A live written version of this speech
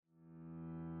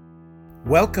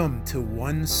Welcome to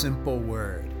One Simple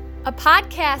Word, a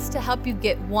podcast to help you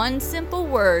get one simple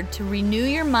word to renew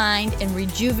your mind and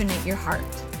rejuvenate your heart.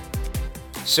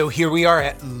 So here we are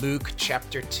at Luke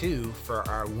chapter 2 for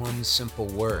our One Simple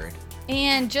Word.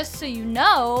 And just so you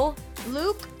know,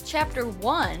 Luke chapter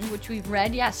 1, which we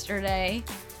read yesterday,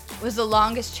 was the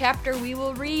longest chapter we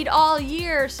will read all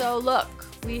year. So look,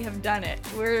 we have done it.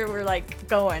 We're like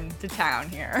going to town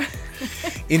here.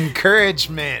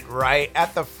 Encouragement right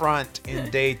at the front in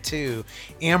day 2.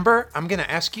 Amber, I'm going to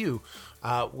ask you,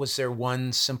 was there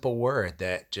one simple word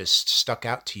that just stuck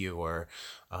out to you or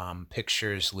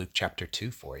pictures Luke chapter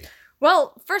 2 for you?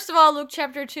 Well, first of all, Luke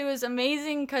chapter 2 is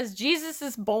amazing because Jesus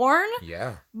is born.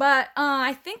 Yeah. But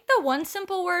I think the one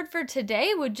simple word for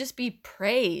today would just be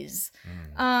praise.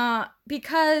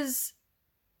 Because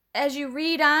as you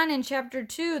read on in chapter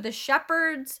 2, the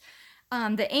shepherds,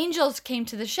 the angels came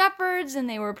to the shepherds and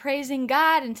they were praising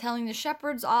God and telling the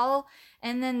shepherds all.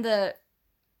 And then the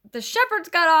shepherds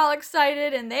got all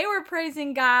excited and they were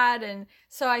praising God. And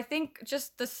so I think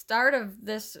just the start of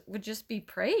this would just be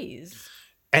praise.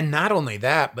 And not only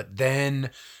that, but then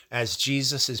as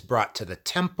Jesus is brought to the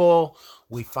temple,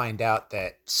 we find out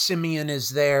that Simeon is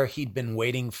there. He'd been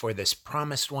waiting for this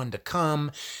promised one to come,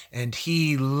 and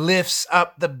he lifts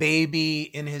up the baby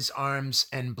in his arms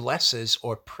and blesses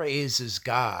or praises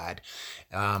God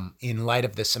in light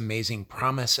of this amazing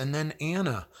promise. And then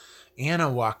Anna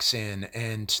walks in,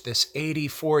 and this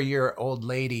 84-year-old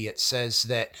lady, it says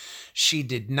that she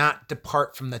did not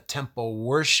depart from the temple,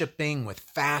 worshiping with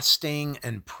fasting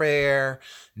and prayer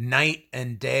night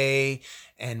and day.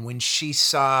 And when she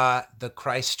saw the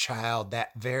Christ child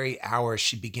that very hour,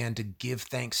 she began to give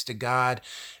thanks to God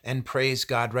and praise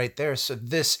God right there. So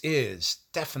this is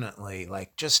definitely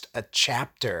like just a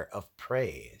chapter of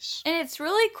praise. And it's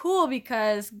really cool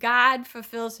because God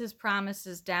fulfills his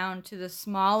promises down to the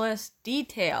smallest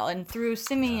detail, and through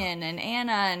Simeon and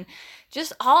Anna and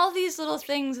just all these little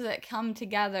things that come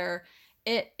together,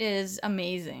 it is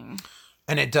amazing.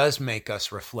 And it does make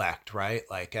us reflect, right?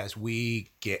 Like as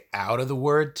we get out of the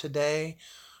word today,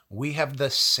 we have the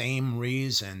same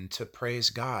reason to praise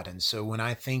God. And so when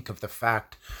I think of the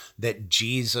fact that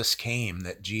Jesus came,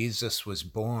 that Jesus was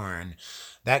born,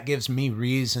 that gives me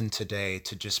reason today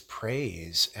to just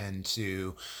praise and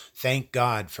to thank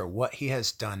God for what he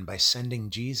has done by sending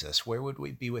Jesus. Where would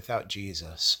we be without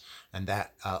Jesus? And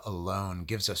that alone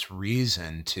gives us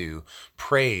reason to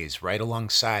praise right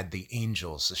alongside the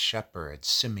angels, the shepherds,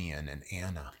 Simeon and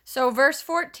Anna. So verse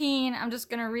 14, I'm just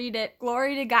going to read it.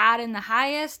 Glory to God in the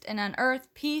highest, and on earth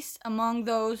peace among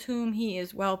those whom he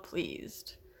is well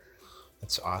pleased.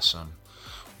 That's awesome.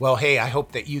 Well, hey, I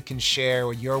hope that you can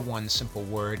share your one simple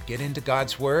word. Get into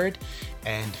God's word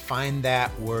and find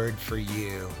that word for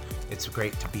you. It's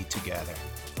great to be together.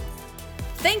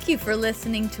 Thank you for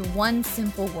listening to One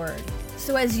Simple Word.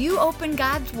 So as you open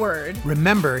God's word,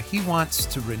 remember, he wants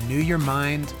to renew your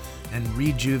mind and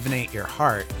rejuvenate your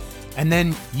heart. And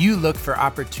then you look for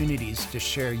opportunities to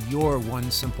share your one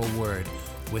simple word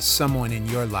with someone in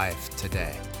your life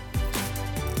today.